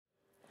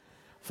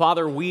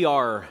Father, we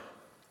are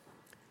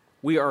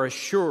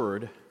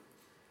assured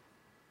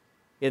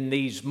in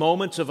these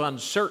moments of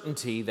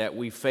uncertainty that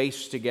we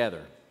face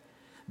together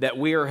that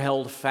we are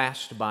held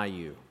fast by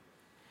you.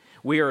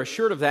 We are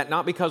assured of that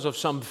not because of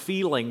some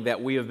feeling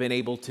that we have been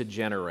able to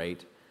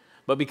generate,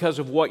 but because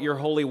of what your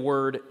holy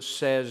word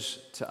says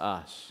to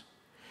us.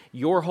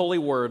 Your holy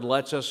word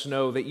lets us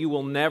know that you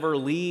will never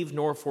leave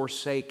nor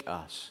forsake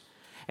us.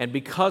 And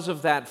because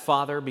of that,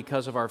 Father,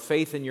 because of our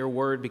faith in your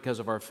word, because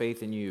of our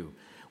faith in you,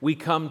 we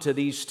come to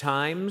these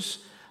times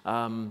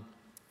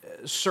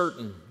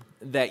certain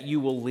that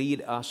you will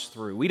lead us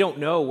through. We don't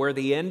know where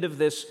the end of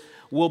this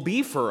will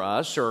be for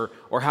us or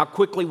how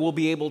quickly we'll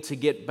be able to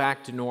get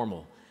back to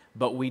normal.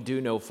 But we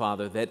do know,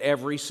 Father, that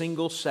every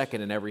single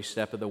second and every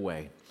step of the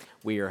way,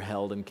 we are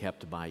held and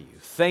kept by you.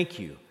 Thank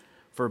you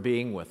for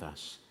being with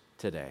us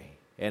today.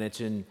 And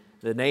it's in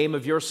the name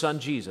of your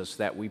Son, Jesus,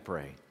 that we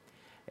pray.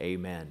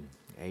 Amen.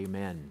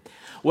 Amen.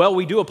 Well,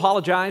 we do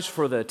apologize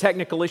for the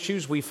technical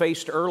issues we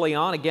faced early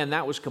on. Again,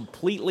 that was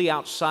completely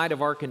outside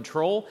of our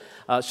control.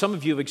 Some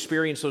of you have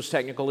experienced those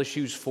technical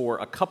issues for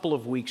a couple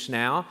of weeks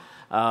now.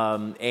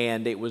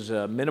 And it was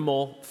a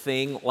minimal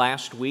thing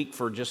last week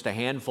for just a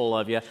handful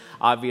of you.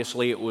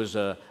 Obviously, it was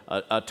a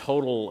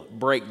total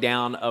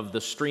breakdown of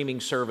the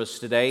streaming service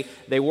today.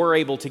 They were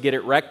able to get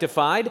it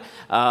rectified,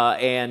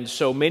 and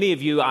so many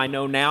of you I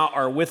know now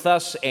are with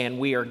us, and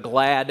we are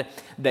glad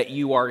that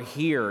you are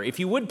here. If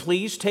you would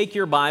please take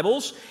your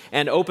Bibles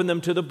and open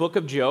them to the book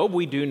of Job.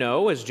 We do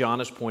know, as John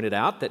has pointed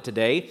out, that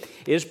today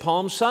is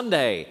Palm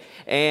Sunday.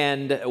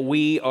 And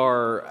we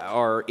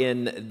are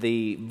in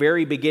the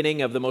very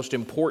beginning of the most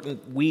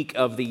important week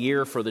of the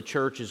year for the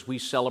church as we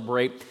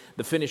celebrate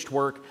the finished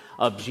work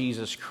of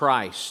Jesus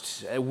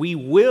Christ. We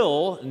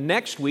will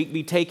next week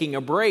be taking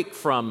a break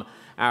from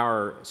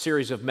our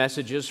series of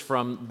messages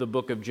from the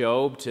book of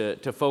Job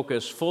to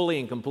focus fully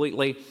and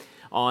completely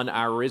on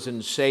our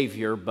risen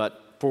Savior.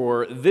 But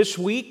for this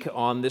week,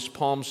 on this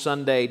Palm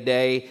Sunday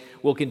day,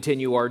 we'll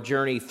continue our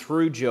journey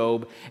through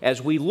Job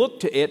as we look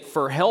to it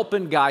for help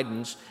and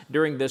guidance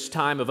during this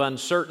time of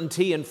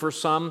uncertainty and for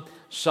some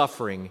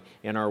suffering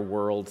in our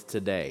world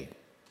today.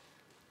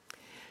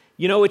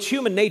 You know, it's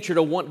human nature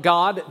to want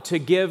God to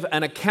give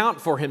an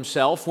account for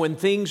himself when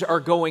things are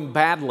going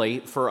badly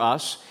for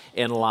us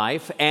in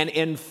life. And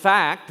in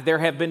fact, there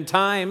have been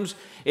times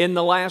in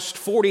the last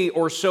 40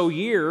 or so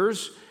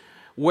years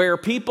where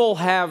people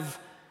have,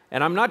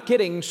 and I'm not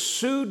kidding,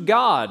 sued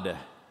God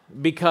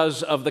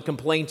because of the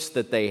complaints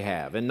that they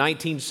have. In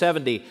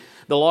 1970,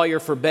 the lawyer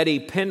for Betty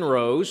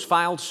Penrose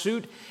filed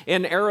suit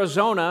in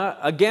Arizona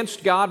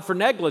against God for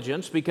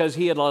negligence because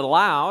he had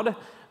allowed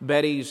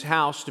Betty's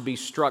house to be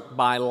struck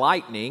by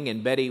lightning,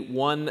 and Betty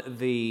won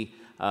the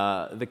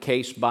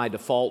case by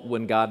default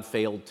when God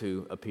failed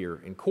to appear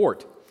in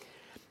court.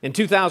 In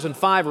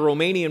 2005, a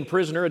Romanian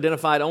prisoner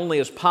identified only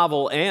as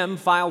Pavel M.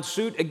 filed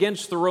suit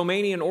against the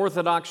Romanian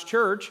Orthodox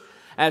Church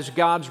as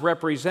God's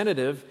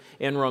representative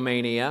in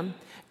Romania,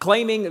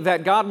 claiming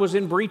that God was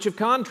in breach of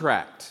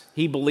contract.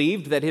 He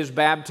believed that his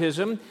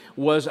baptism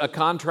was a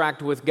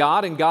contract with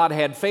God, and God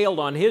had failed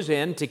on his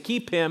end to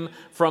keep him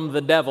from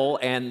the devil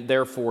and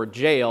therefore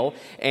jail,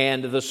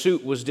 and the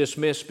suit was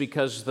dismissed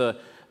because the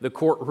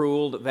court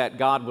ruled that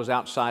God was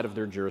outside of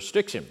their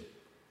jurisdiction.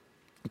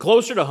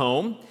 Closer to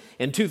home,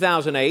 in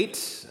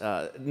 2008,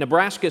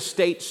 Nebraska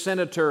State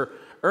Senator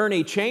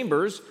Ernie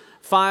Chambers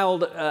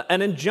filed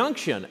an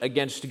injunction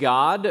against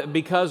God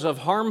because of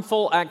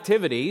harmful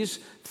activities,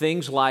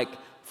 things like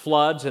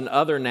floods and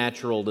other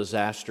natural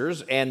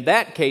disasters, and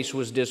that case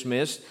was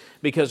dismissed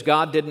because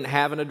God didn't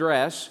have an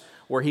address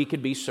where he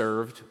could be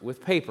served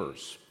with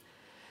papers.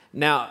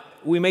 Now,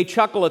 we may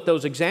chuckle at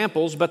those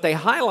examples, but they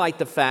highlight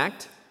the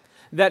fact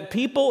that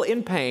people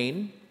in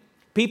pain,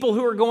 people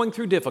who are going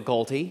through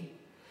difficulty,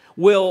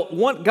 will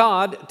want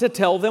God to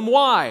tell them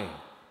why.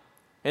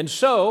 And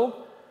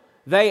so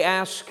they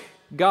ask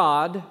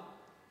God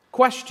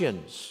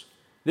questions.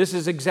 This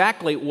is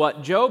exactly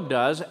what Job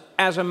does.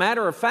 As a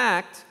matter of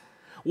fact,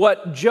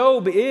 what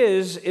Job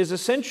is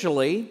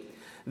essentially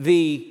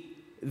the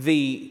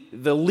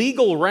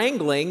legal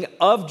wrangling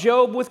of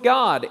Job with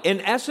God. In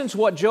essence,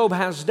 what Job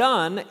has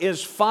done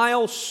is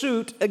file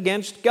suit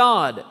against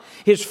God.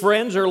 His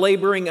friends are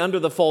laboring under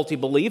the faulty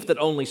belief that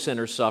only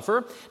sinners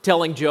suffer,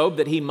 telling Job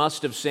that he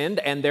must have sinned,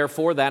 and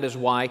therefore that is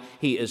why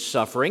he is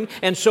suffering.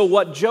 And so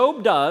what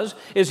Job does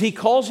is he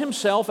calls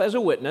himself as a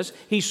witness,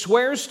 he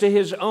swears to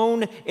his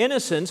own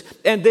innocence,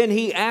 and then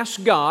he asks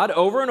God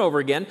over and over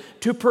again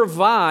to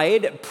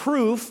provide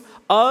proof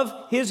of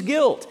his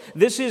guilt.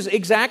 This is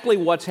exactly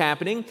what's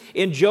happening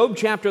in Job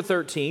chapter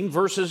 13,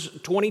 verses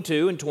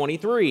 22 and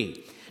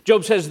 23.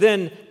 Job says,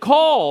 "Then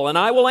call and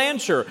I will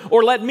answer,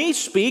 or let me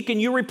speak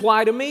and you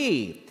reply to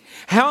me.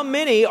 How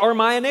many are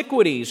my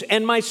iniquities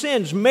and my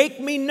sins? Make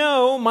me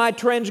know my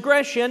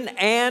transgression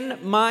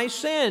and my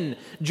sin."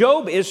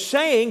 Job is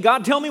saying,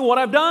 God, tell me what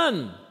I've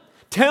done.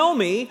 Tell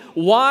me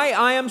why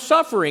I am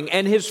suffering.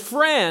 And his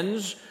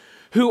friends,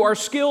 who are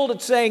skilled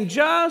at saying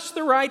just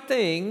the right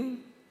thing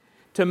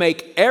to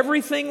make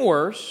everything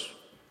worse,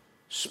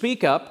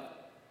 speak up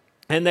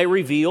And they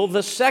reveal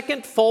the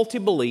second faulty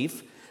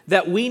belief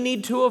that we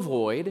need to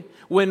avoid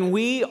when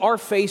we are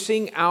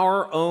facing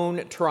our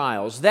own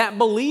trials. That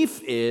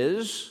belief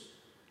is,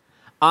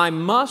 I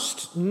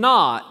must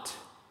not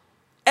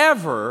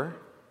ever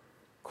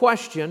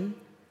question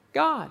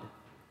God.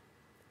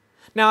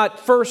 Now, at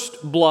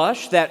first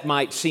blush, that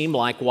might seem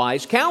like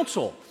wise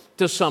counsel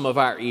to some of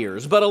our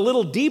ears, but a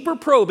little deeper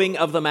probing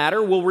of the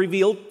matter will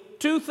reveal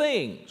two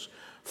things.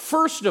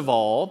 First of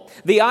all,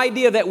 the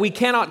idea that we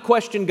cannot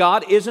question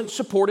God isn't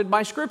supported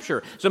by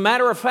Scripture. As a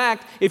matter of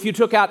fact, if you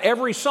took out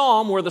every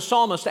psalm where the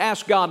psalmist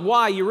asked God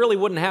why, you really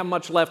wouldn't have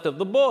much left of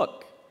the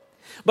book.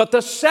 But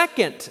the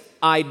second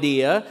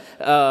idea,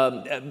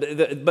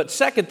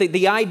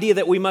 the idea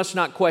that we must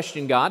not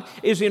question God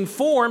is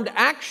informed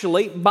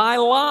actually by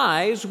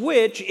lies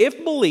which,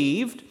 if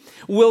believed,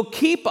 will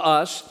keep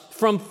us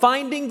from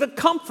finding the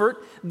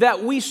comfort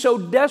that we so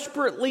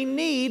desperately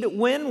need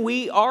when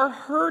we are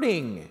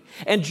hurting.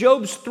 And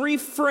Job's three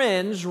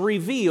friends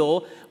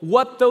reveal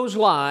what those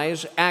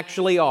lies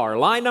actually are.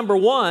 Lie number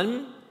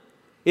one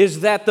is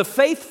that the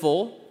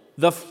faithful,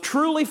 the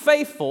truly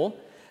faithful,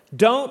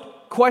 don't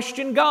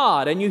question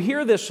God. And you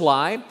hear this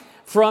lie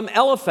from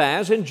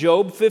Eliphaz in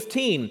Job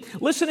 15.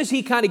 Listen as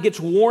he kind of gets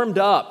warmed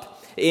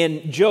up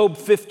in Job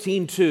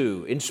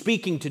 15:2, in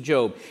speaking to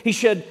Job. He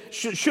said,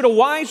 should a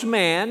wise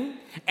man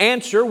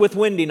answer with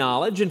windy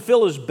knowledge and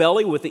fill his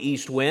belly with the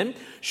east wind?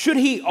 Should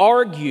he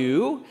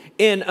argue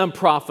in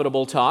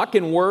unprofitable talk,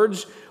 in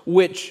words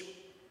which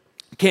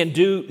can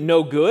do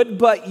no good?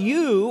 But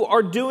you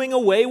are doing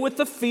away with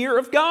the fear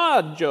of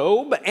God,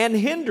 Job, and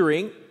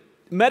hindering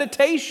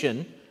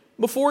meditation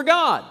before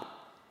God.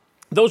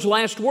 Those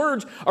last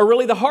words are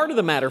really the heart of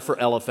the matter for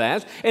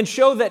Eliphaz and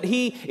show that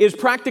he is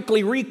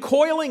practically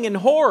recoiling in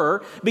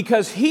horror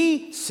because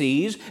he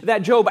sees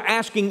that Job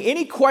asking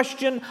any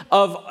question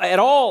at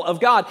all of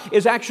God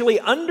is actually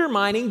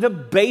undermining the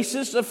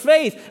basis of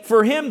faith.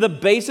 For him, the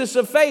basis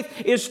of faith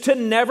is to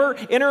never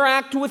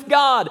interact with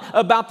God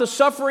about the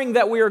suffering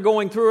that we are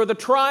going through or the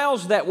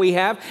trials that we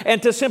have,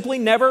 and to simply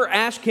never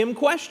ask him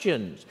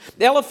questions.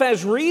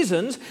 Eliphaz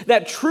reasons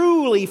that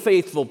truly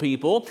faithful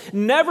people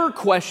never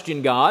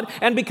question God.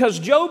 And because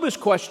Job is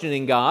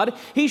questioning God,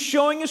 he's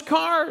showing his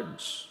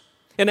cards.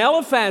 In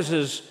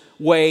Eliphaz's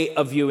way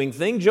of viewing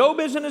things, Job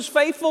isn't as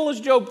faithful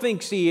as Job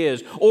thinks he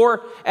is,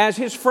 or as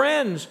his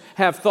friends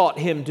have thought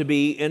him to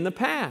be in the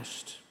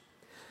past.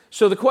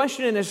 So the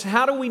question is,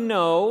 how do we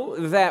know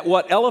that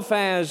what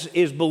Eliphaz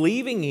is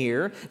believing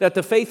here, that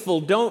the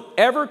faithful don't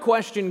ever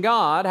question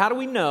God, how do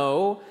we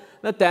know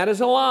that that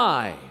is a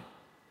lie?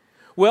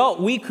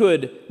 Well, we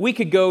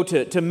could go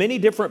to many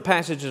different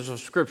passages of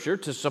Scripture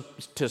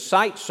to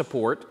cite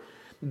support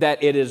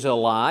that it is a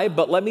lie,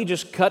 but let me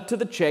just cut to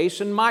the chase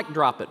and mic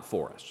drop it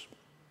for us.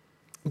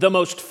 The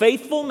most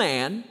faithful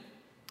man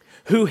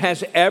who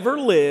has ever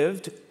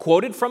lived,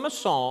 quoted from a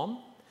psalm,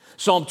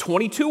 Psalm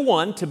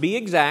 22:1 to be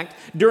exact,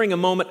 during a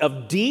moment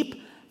of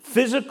deep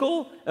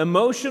physical,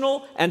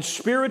 emotional, and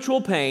spiritual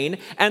pain,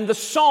 and the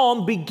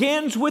psalm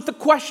begins with a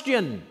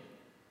question.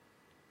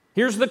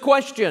 Here's the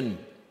question.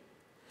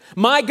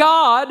 My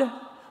God,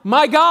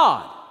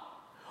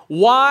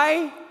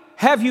 why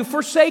have you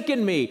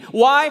forsaken me?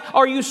 Why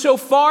are you so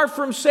far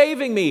from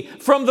saving me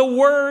from the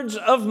words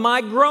of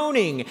my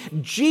groaning?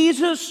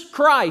 Jesus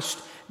Christ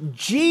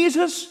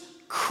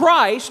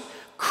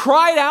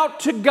cried out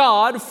to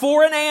God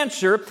for an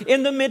answer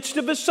in the midst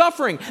of his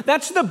suffering.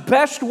 That's the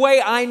best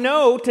way I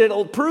know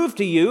to prove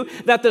to you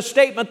that the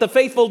statement, the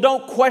faithful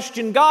don't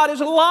question God,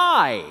 is a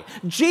lie.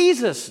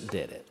 Jesus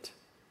did it.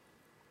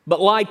 But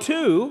lie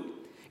two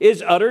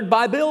is uttered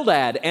by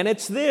Bildad, and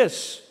it's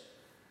this: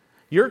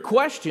 your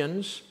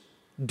questions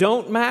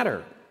don't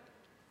matter.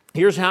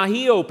 Here's how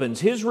he opens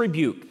his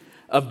rebuke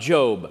of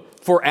Job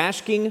for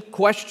asking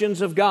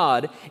questions of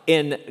God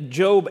in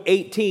Job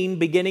 18,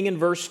 beginning in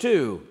verse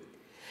 2.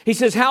 He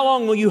says, how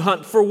long will you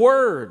hunt for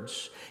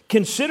words?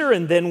 Consider,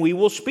 and then we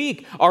will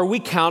speak. Are we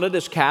counted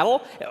as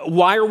cattle?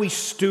 Why are we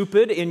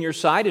stupid in your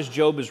sight? As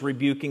Job is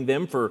rebuking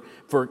them for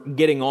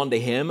getting on to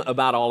him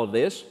about all of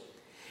this.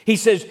 He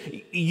says,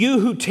 you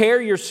who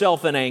tear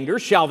yourself in anger,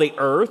 shall the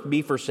earth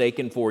be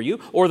forsaken for you,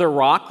 or the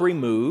rock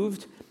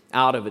removed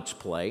out of its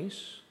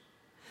place?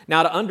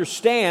 Now, to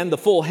understand the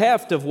full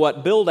heft of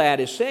what Bildad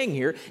is saying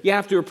here, you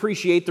have to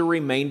appreciate the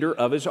remainder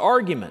of his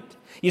argument.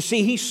 You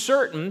see, he's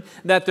certain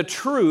that the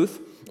truth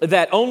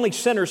that only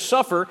sinners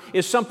suffer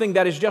is something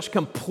that is just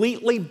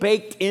completely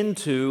baked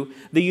into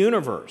the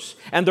universe.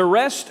 And the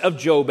rest of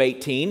Job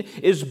 18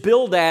 is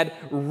Bildad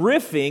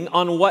riffing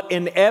on what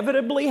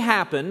inevitably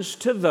happens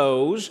to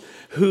those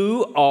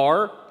who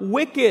are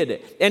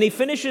wicked. And he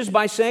finishes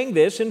by saying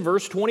this in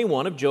verse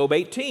 21 of Job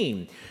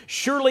 18.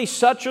 Surely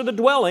such are the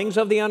dwellings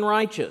of the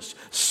unrighteous.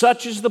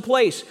 Such is the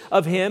place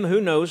of him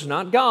who knows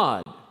not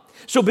God.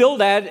 So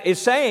Bildad is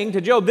saying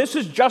to Job, this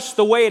is just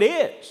the way it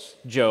is,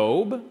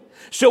 Job.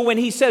 So when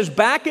he says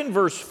back in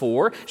verse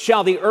 4,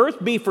 shall the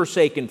earth be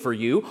forsaken for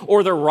you,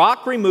 or the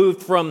rock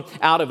removed from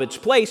out of its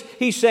place,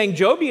 he's saying,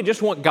 Job, do you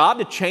just want God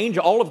to change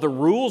all of the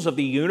rules of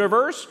the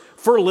universe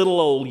for little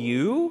old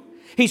you?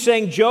 He's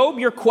saying, Job,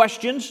 your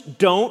questions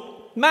don't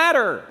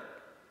matter.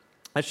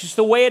 That's just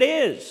the way it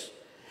is.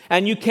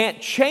 And you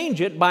can't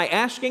change it by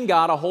asking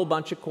God a whole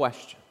bunch of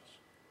questions.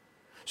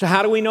 So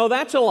how do we know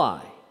that's a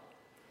lie?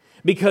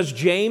 Because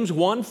James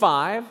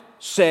 1:5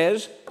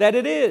 says that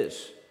it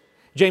is.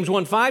 James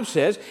 1:5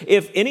 says,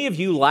 if any of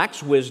you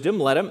lacks wisdom,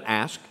 let him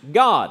ask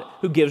God,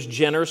 who gives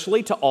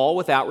generously to all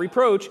without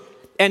reproach,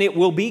 and it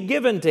will be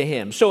given to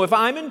him. So if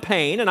I'm in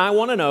pain and I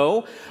want to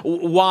know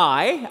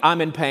why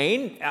I'm in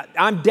pain,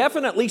 I'm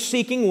definitely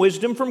seeking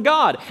wisdom from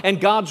God.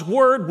 And God's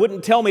word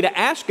wouldn't tell me to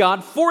ask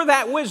God for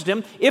that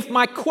wisdom if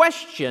my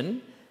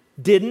question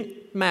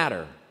didn't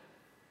matter.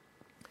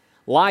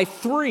 Lie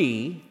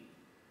 3,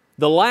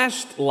 the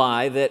last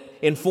lie that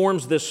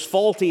informs this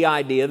faulty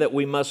idea that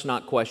we must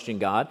not question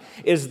God,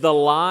 is the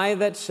lie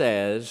that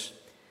says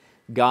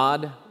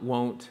God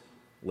won't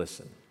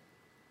listen.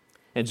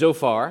 And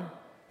Zophar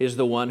is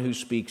the one who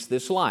speaks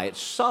this lie.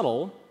 It's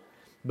subtle,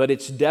 but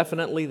it's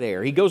definitely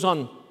there. He goes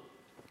on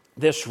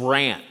this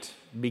rant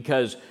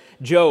because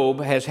Job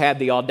has had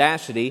the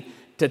audacity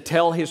to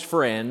tell his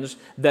friends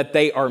that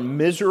they are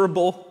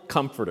miserable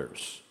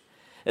comforters.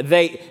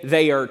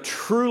 They are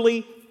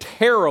truly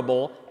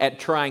terrible at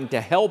trying to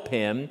help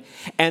him,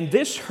 and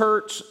this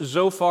hurts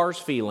Zophar's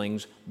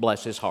feelings,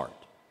 bless his heart.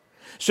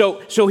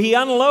 So he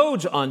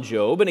unloads on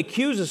Job and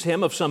accuses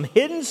him of some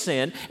hidden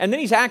sin, and then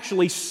he's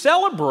actually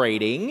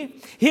celebrating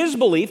his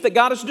belief that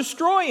God is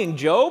destroying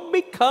Job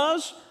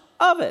because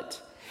of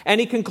it. And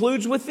he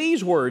concludes with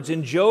these words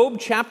in Job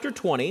chapter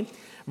 20,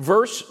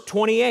 verse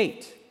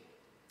 28.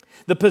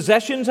 The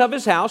possessions of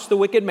his house, the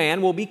wicked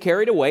man, will be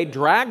carried away,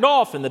 dragged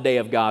off in the day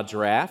of God's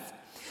wrath.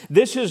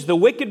 This is the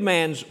wicked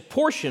man's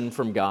portion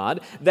from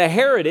God, the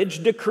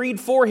heritage decreed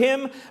for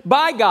him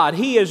by God.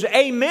 He is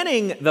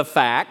amening the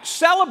fact,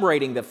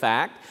 celebrating the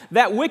fact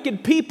that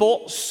wicked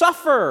people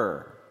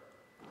suffer.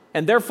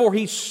 And therefore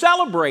he's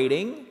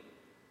celebrating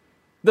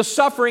the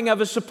suffering of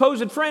his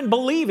supposed friend,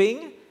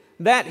 believing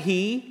that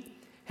he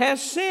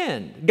has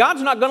sinned.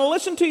 God's not going to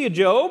listen to you,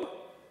 Job.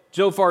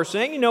 Zophar's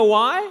saying, you know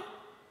why?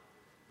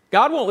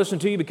 God won't listen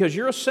to you because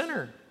you're a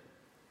sinner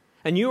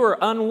and you are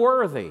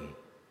unworthy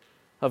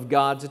of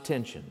God's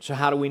attention. So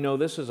how do we know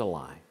this is a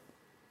lie?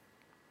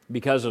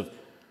 Because of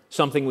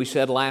something we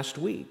said last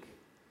week.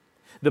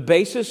 The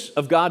basis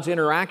of God's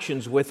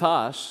interactions with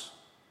us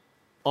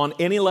on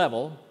any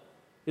level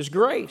is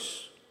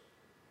grace.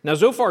 Now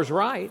Zophar's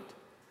right.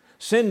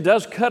 Sin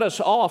does cut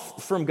us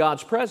off from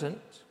God's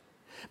presence.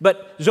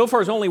 But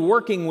Zophar's only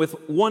working with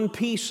one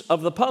piece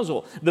of the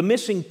puzzle. The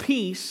missing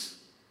piece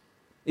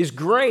is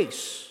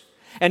grace.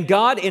 And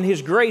God in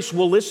His grace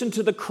will listen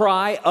to the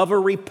cry of a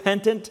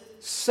repentant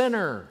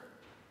sinner.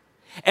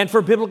 And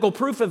for biblical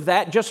proof of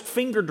that, just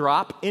finger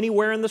drop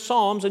anywhere in the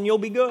Psalms and you'll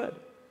be good.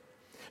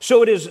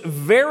 So it is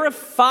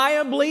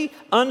verifiably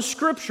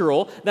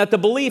unscriptural that the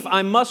belief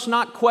I must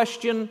not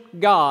question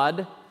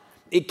God,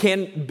 it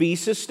can be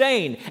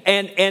sustained.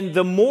 And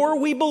the more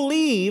we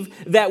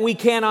believe that we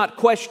cannot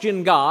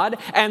question God,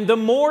 and the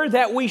more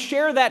that we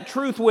share that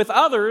truth with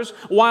others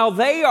while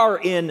they are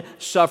in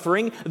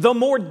suffering, the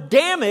more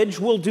damage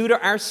we'll do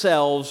to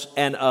ourselves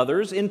and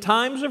others in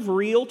times of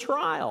real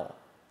trial.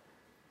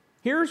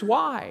 Here's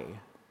why.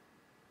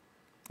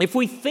 If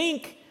we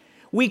think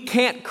we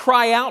can't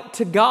cry out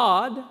to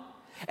God,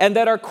 and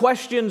that our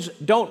questions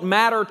don't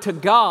matter to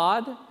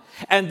God,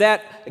 and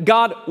that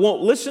God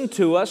won't listen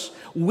to us,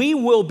 we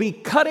will be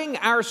cutting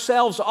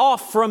ourselves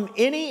off from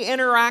any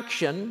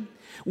interaction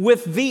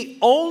with the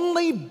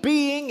only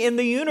being in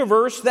the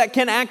universe that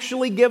can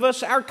actually give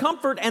us our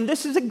comfort. And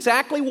this is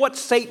exactly what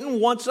Satan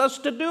wants us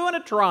to do in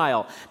a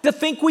trial, to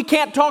think we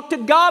can't talk to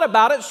God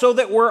about it so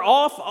that we're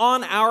off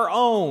on our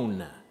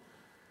own.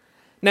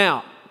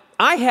 Now,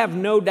 I have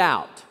no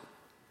doubt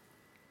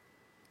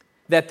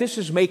that this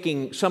is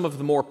making some of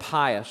the more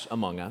pious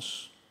among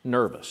us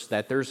nervous,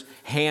 that there's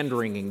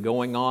hand-wringing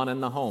going on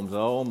in the homes.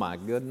 Oh my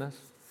goodness.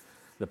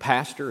 The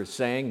pastor is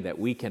saying that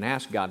we can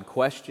ask God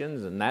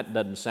questions, and that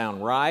doesn't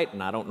sound right,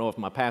 and I don't know if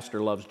my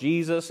pastor loves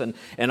Jesus,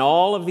 and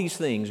all of these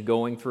things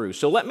going through.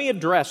 So let me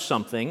address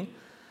something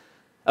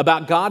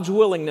about God's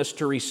willingness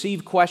to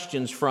receive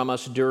questions from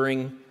us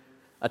during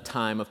a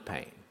time of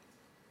pain.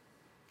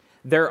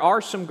 There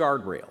are some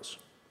guardrails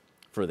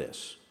for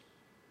this,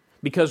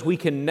 because we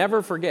can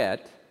never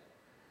forget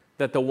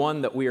that the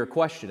one that we are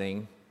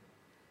questioning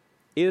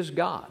is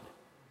God.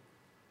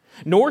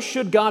 Nor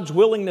should God's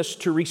willingness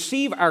to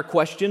receive our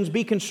questions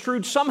be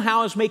construed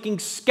somehow as making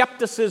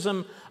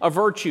skepticism a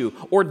virtue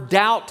or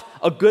doubt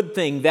a good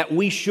thing that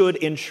we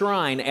should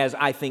enshrine, as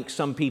I think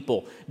some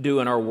people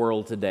do in our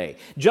world today.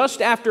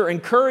 Just after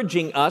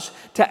encouraging us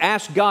to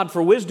ask God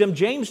for wisdom,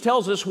 James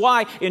tells us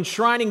why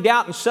enshrining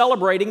doubt and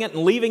celebrating it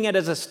and leaving it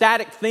as a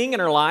static thing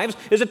in our lives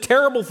is a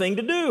terrible thing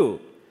to do.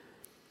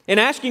 In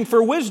asking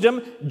for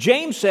wisdom,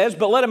 James says,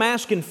 but let him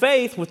ask in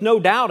faith with no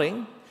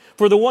doubting.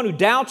 For the one who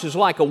doubts is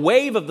like a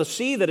wave of the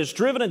sea that is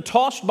driven and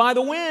tossed by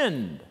the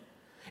wind.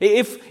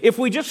 If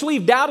we just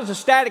leave doubt as a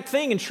static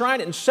thing and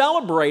shrine it and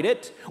celebrate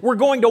it, we're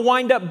going to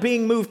wind up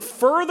being moved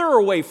further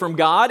away from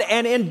God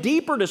and in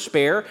deeper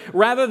despair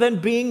rather than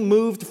being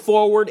moved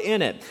forward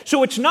in it.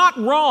 So it's not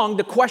wrong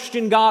to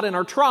question God in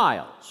our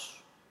trials.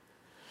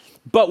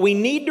 But we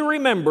need to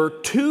remember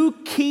two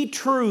key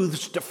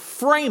truths to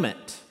frame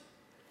it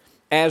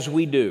as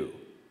we do.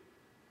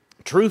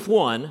 Truth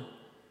one,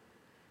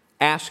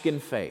 ask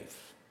in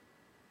faith.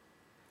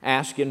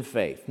 Ask in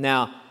faith.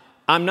 Now,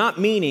 I'm not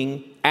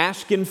meaning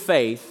ask in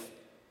faith,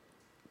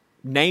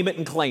 name it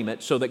and claim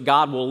it, so that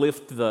God will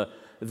lift the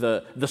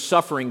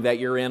suffering that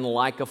you're in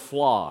like a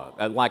fog.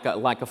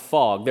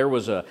 There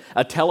was a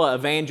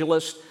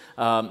televangelist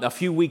a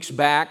few weeks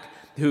back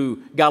who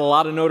got a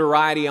lot of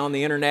notoriety on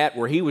the internet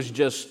where he was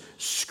just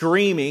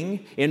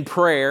screaming in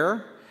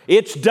prayer,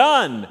 "It's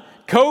done!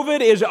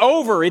 COVID is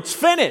over! It's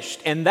finished!"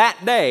 And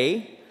that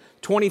day,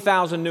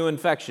 20,000 new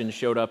infections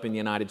showed up in the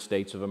United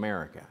States of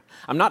America.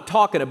 I'm not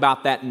talking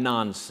about that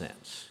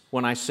nonsense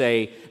when I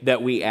say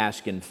that we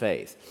ask in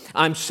faith.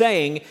 I'm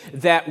saying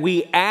that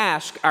we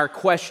ask our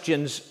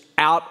questions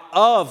out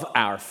of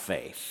our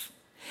faith.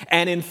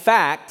 And in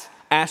fact,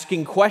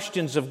 asking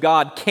questions of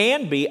God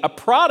can be a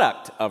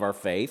product of our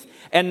faith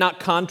and not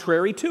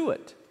contrary to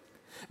it.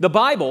 The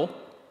Bible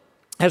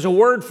has a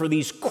word for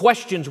these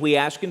questions we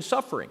ask in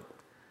suffering.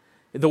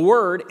 The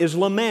word is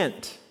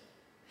lament.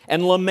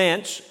 And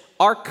laments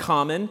are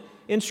common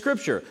in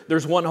Scripture.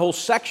 There's one whole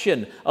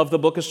section of the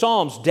book of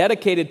Psalms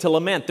dedicated to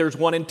lament. There's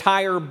one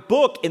entire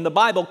book in the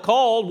Bible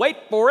called, wait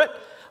for it,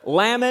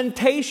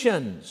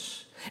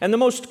 Lamentations. And the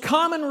most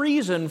common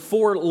reason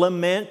for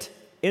lament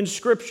in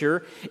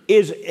Scripture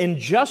is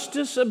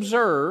injustice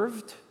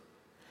observed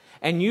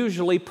and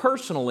usually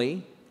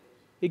personally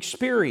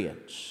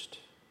experienced.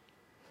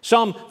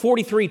 Psalm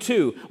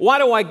 43:2, why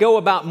do I go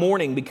about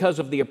mourning because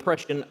of the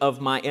oppression of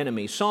my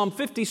enemies? Psalm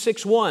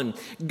 56:1,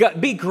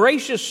 be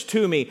gracious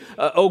to me,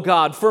 O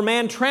God, for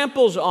man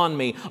tramples on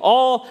me.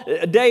 All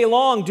day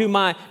long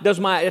does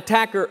my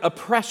attacker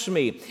oppress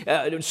me.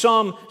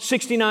 Psalm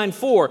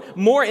 69:4,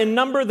 more in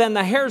number than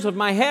the hairs of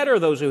my head are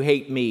those who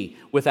hate me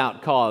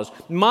without cause.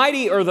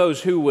 Mighty are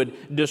those who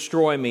would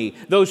destroy me,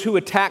 those who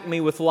attack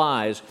me with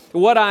lies.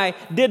 What I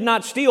did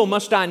not steal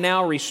must I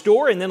now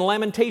restore? And then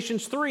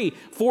Lamentations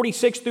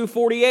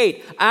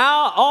 3:46-48.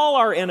 All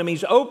our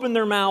enemies open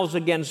their mouths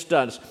against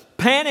us.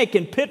 Panic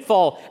and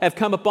pitfall have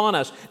come upon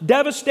us.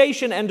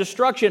 Devastation and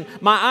destruction.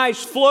 My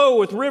eyes flow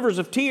with rivers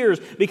of tears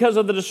because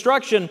of the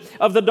destruction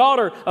of the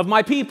daughter of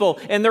my people.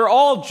 And they're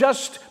all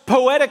just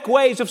poetic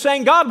ways of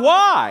saying, God,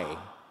 why?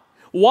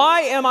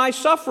 Why am I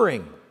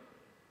suffering?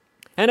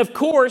 And of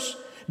course,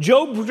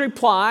 Job's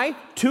reply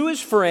to his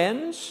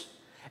friends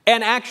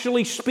and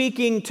actually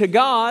speaking to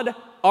God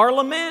are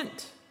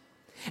lament.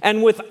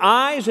 And with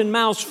eyes and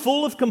mouths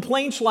full of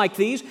complaints like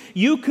these,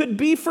 you could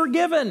be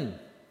forgiven.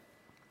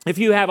 If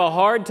you have a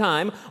hard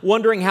time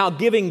wondering how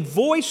giving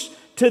voice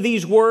to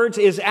these words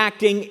is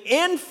acting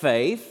in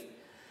faith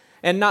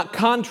and not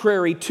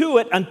contrary to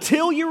it,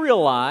 until you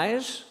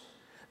realize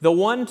the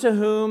one to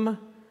whom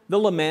the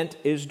lament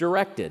is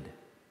directed,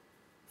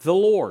 the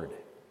Lord.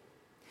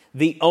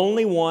 The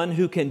only one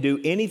who can do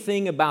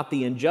anything about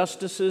the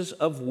injustices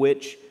of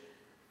which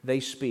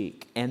they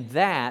speak. And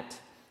that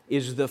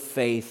is the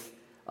faith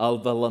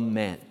of a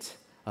lament,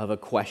 of a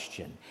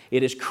question.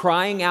 It is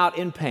crying out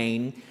in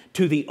pain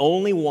to the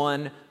only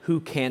one who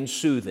can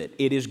soothe it.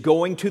 It is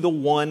going to the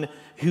one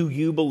who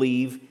you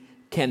believe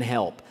can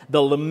help.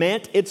 The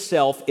lament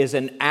itself is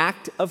an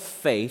act of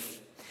faith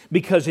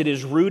because it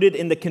is rooted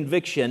in the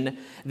conviction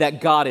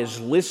that God is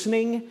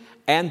listening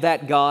and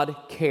that God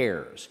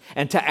cares.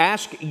 And to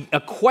ask a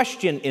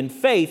question in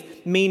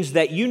faith means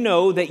that you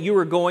know that you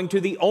are going to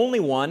the only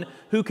one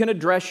who can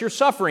address your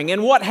suffering.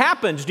 And what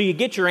happens? Do you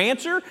get your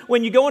answer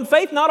when you go in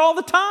faith? Not all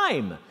the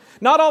time.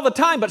 Not all the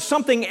time, but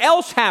something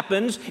else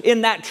happens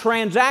in that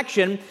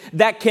transaction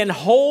that can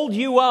hold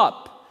you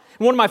up.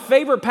 One of my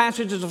favorite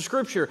passages of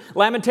Scripture,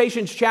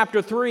 Lamentations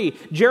chapter 3,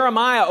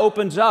 Jeremiah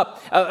opens up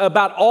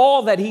about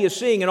all that he is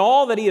seeing and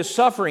all that he is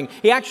suffering.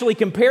 He actually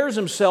compares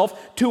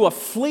himself to a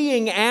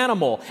fleeing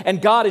animal,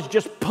 and God is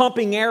just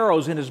pumping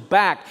arrows in his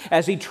back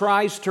as he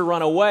tries to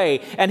run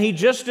away. And he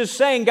just is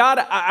saying,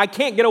 God, I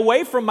can't get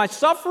away from my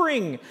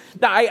suffering.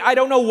 I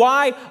don't know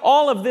why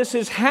all of this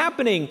is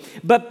happening.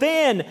 But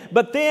then,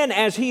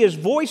 as he is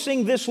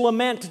voicing this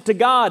lament to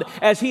God,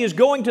 as he is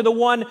going to the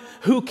one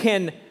who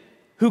can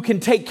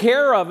take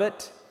care of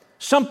it,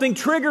 something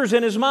triggers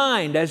in his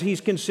mind as he's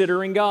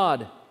considering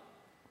God.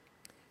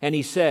 And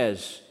he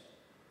says,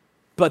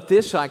 but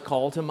this I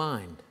call to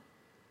mind.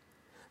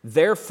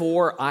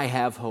 Therefore I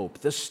have hope.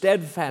 The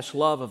steadfast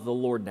love of the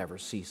Lord never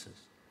ceases.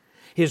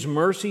 His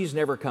mercies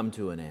never come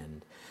to an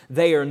end.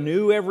 They are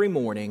new every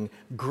morning.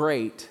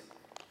 Great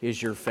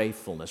is your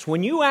faithfulness.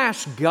 When you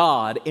ask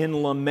God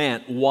in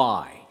lament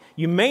why,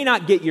 you may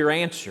not get your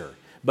answer,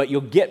 but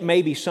you'll get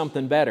maybe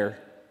something better.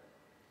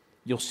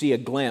 You'll see a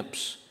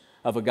glimpse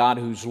of a God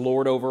who's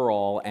Lord over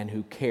all and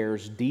who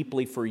cares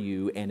deeply for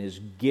you and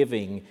is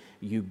giving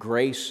you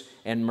grace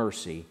and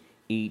mercy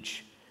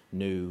each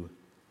new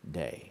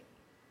day.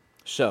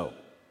 So,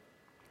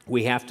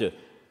 we have to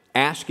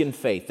ask in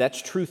faith.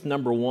 That's truth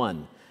number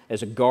one,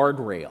 as a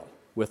guardrail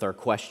with our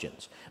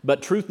questions.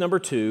 But truth number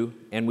two,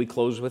 and we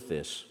close with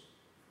this,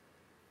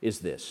 is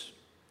this.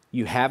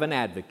 You have an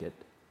advocate.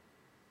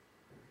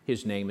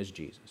 His name is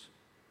Jesus.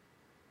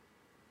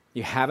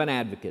 You have an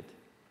advocate.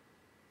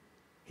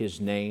 His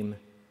name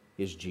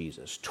is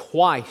Jesus.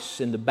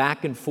 Twice in the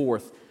back and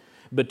forth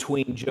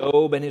between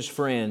Job and his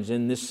friends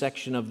in this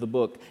section of the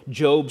book,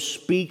 Job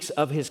speaks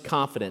of his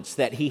confidence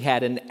that he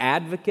had an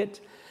advocate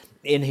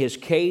in his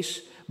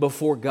case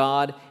before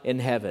God in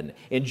heaven.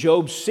 In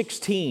Job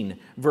 16,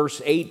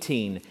 verse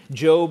 18,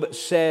 Job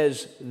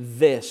says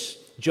this,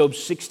 Job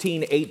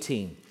 16,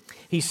 18.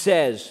 He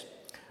says,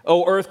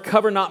 O earth,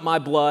 cover not my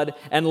blood,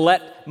 and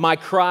let my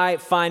cry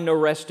find no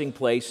resting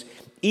place.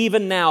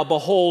 Even now,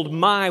 behold,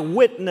 my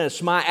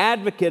witness, my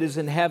advocate is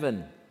in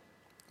heaven,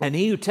 and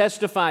he who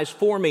testifies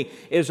for me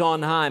is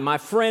on high. My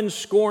friends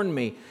scorn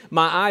me.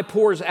 My eye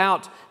pours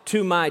out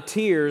to my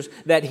tears,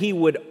 that he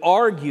would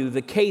argue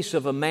the case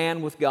of a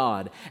man with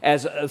God,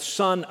 as a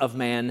son of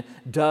man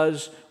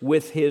does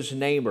with his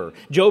neighbor.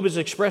 Job is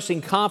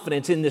expressing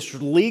confidence in this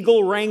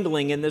legal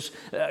wrangling, in this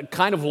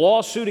kind of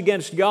lawsuit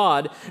against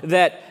God,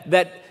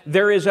 that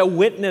there is a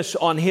witness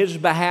on his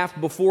behalf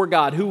before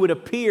God who would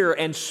appear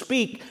and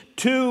speak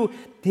to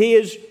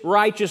his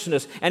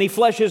righteousness. And he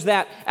fleshes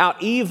that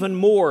out even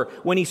more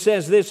when he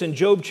says this in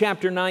Job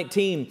chapter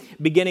 19,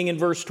 beginning in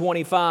verse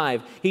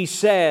 25. He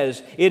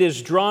says, it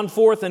is drawn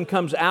forth and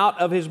comes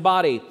out of his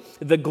body.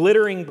 The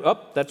glittering,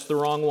 that's the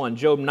wrong one.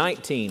 Job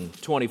 19,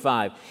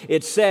 25.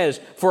 It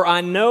says, for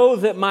I know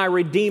that my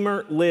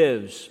Redeemer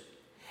lives,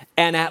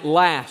 and at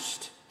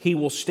last he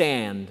will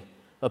stand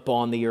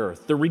upon the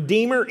earth. The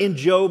Redeemer in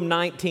Job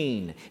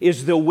 19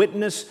 is the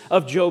witness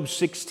of Job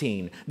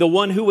 16, the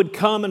one who would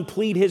come and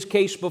plead his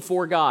case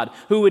before God,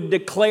 who would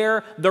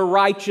declare the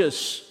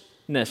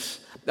righteousness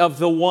of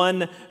the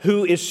one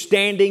who is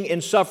standing in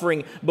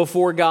suffering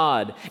before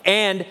God.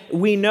 And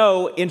we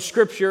know in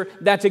Scripture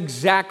that's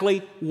exactly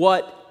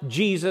what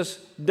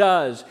Jesus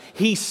does.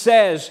 He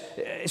says,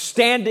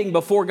 standing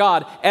before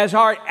God as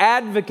our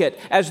advocate,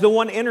 as the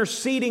one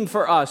interceding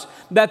for us,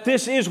 that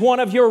this is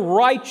one of your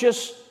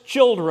righteous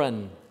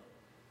children.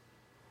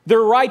 They're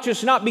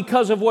righteous not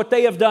because of what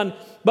they have done,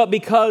 but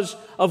because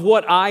of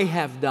what I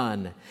have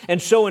done.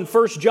 And so in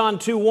 1 John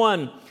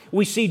 2:1,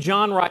 we see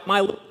John write, my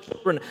little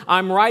children,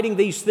 I'm writing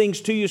these things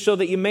to you so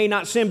that you may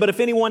not sin. But if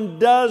anyone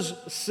does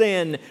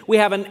sin, we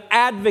have an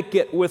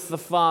advocate with the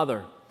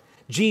Father,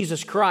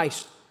 Jesus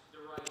Christ.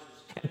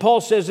 And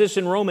Paul says this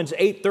in Romans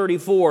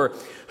 8:34,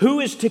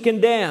 who is to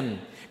condemn?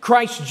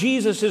 Christ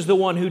Jesus is the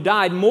one who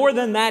died. More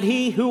than that,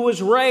 he who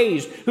was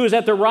raised, who is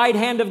at the right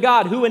hand of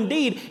God, who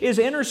indeed is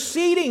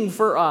interceding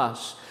for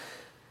us.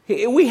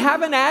 We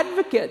have an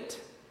advocate.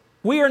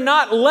 We are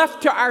not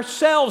left to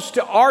ourselves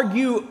to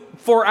argue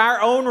for our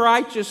own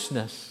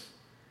righteousness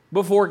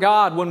before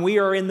God when we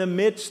are in the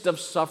midst of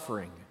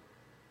suffering.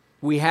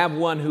 We have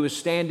one who is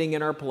standing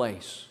in our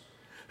place,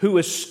 who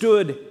has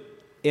stood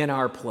in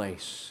our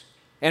place,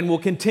 and will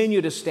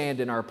continue to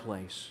stand in our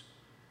place.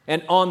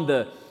 And on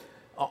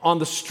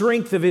the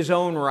strength of his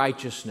own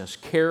righteousness,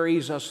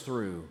 carries us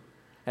through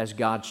as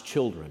God's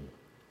children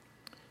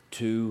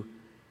to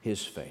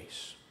his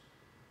face.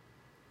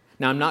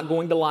 Now, I'm not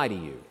going to lie to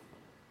you.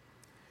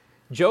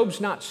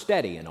 Job's not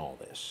steady in all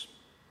this.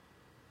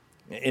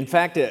 In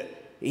fact,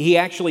 he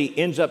actually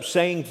ends up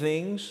saying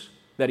things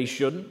that he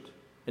shouldn't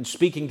and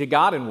speaking to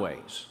God in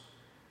ways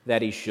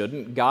that he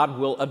shouldn't. God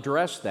will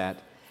address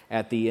that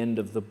at the end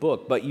of the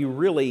book. But you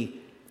really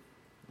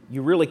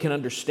can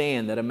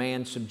understand that a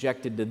man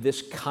subjected to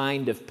this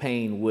kind of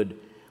pain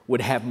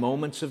would have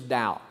moments of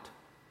doubt.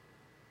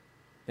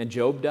 And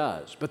Job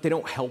does, but they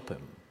don't help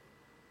him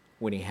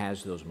when he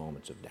has those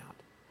moments of doubt.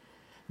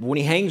 When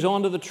he hangs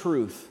on to the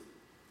truth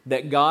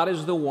that God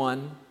is the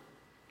one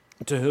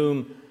to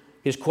whom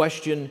his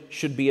question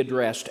should be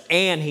addressed,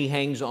 and he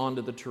hangs on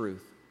to the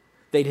truth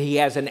that he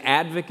has an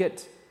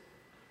advocate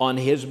on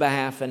his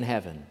behalf in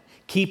heaven,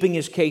 keeping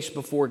his case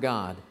before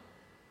God,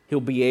 he'll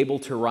be able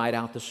to ride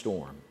out the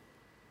storm.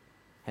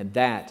 And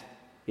that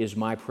is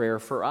my prayer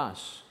for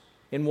us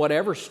in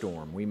whatever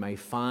storm we may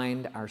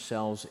find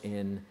ourselves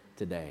in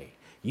today.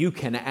 You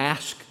can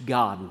ask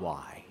God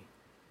why,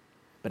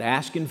 but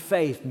ask in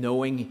faith,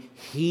 knowing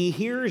he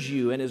hears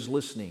you and is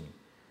listening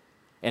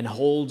and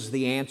holds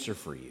the answer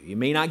for you. You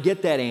may not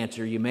get that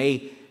answer. You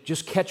may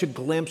just catch a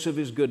glimpse of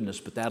his goodness,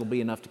 but that'll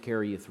be enough to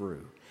carry you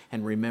through.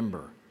 And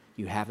remember,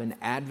 you have an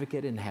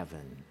advocate in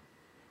heaven,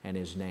 and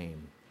his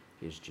name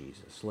is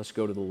Jesus. Let's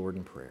go to the Lord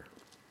in prayer.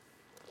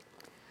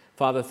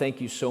 Father, thank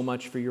you so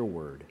much for your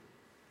word.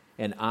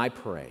 And I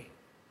pray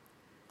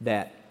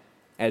that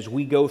as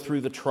we go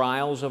through the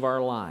trials of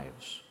our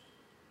lives,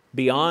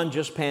 beyond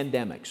just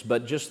pandemics,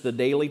 but just the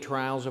daily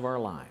trials of our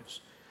lives,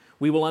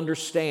 we will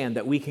understand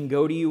that we can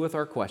go to you with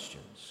our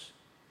questions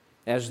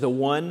as the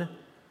one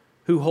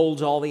who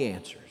holds all the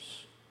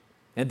answers.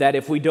 And that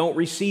if we don't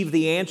receive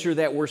the answer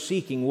that we're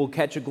seeking, we'll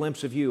catch a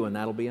glimpse of you, and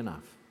that'll be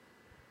enough.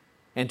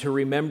 and to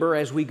remember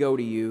as we go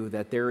to you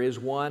that there is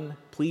one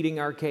pleading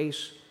our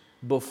case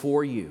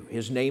before you.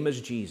 His name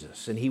is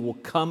Jesus, and he will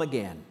come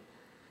again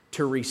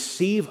to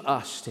receive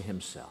us to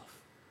himself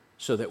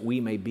so that we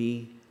may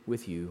be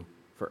with you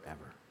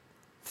forever.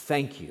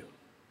 Thank you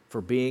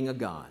for being a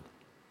God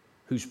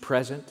who's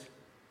present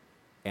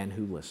and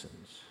who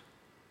listens.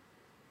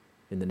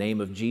 In the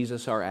name of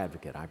Jesus, our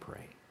advocate, I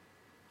pray.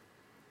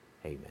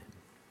 Amen.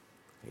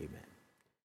 Amen.